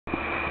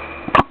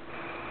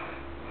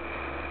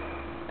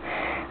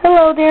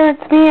Hello there,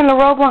 it's me in the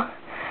Roblox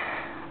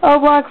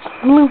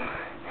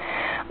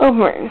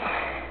blopers.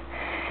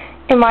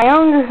 In my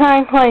own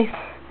design place.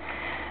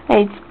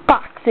 It's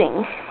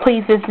boxing.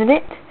 Please visit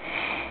it.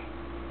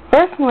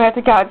 First we have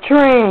to get a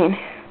train.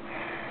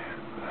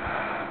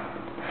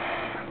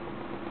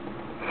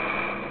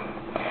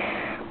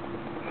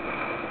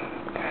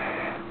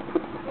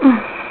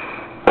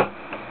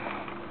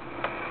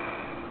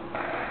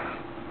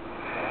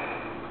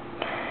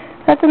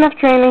 That's enough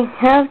training.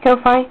 Now let's go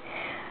fight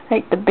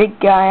the big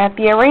guy at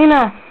the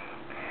arena.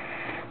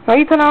 The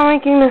reason I'm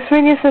making this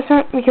video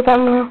assistant because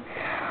I'm low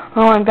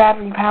on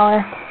battery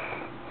power.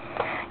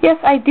 Yes,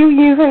 I do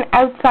use an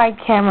outside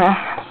camera.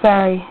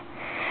 Sorry,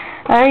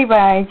 but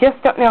I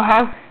just don't know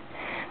how.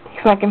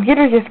 Because my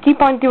computer just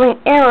keep on doing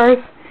errors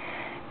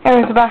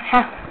about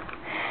how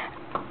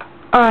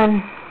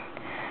on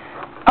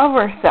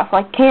other stuff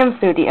like Cam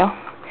Studio.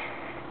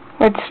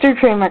 Or it's the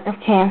trademark of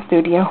Cam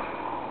Studio.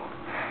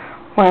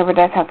 Whatever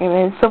that talking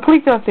is. So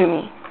please don't sue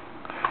me.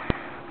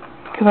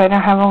 Because I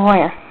don't have a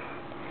lawyer.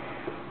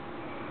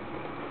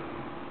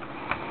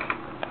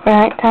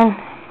 Alright, time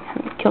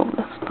to kill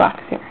this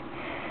box here.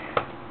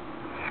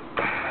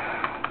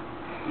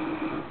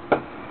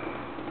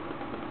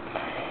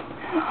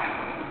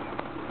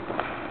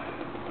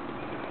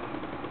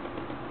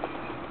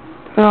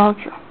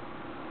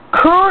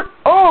 Kurt!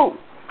 Oh!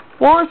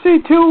 Warsaw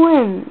 2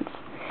 wins!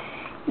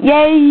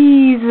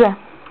 Yays!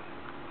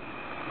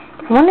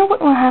 I wonder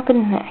what will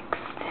happen next.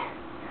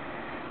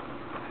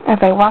 As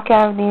I walk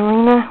out of the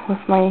arena with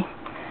my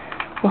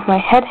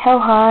head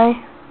held high,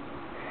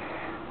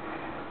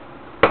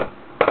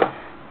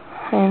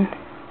 and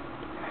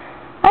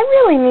I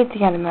really need to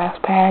get a mouse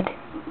pad.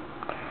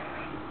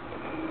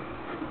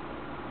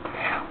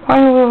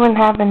 What will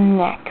happen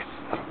next?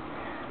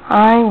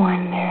 I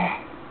wonder.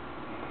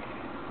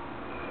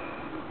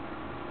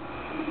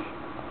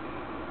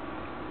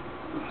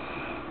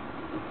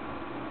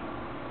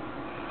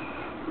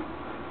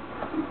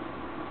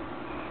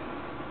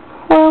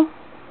 Well,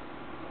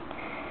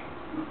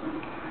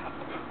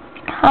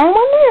 I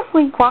wonder if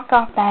we walk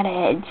off that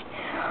edge.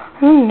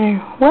 I wonder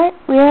what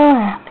will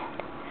happen.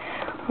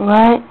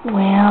 What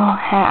will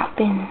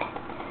happen?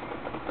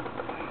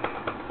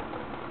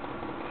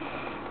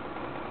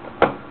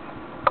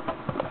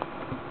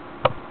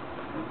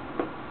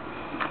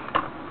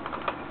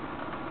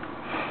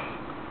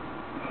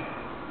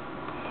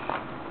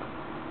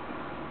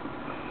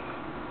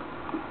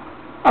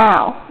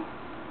 Ow.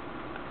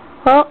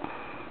 Well,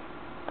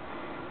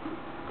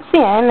 see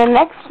ya in the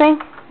next thing.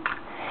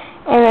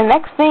 And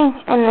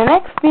the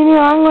next video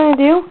I'm going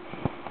to do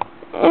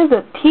is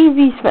a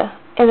TV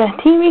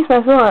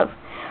special of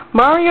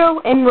Mario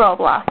and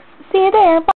Roblox. See you there. Bye.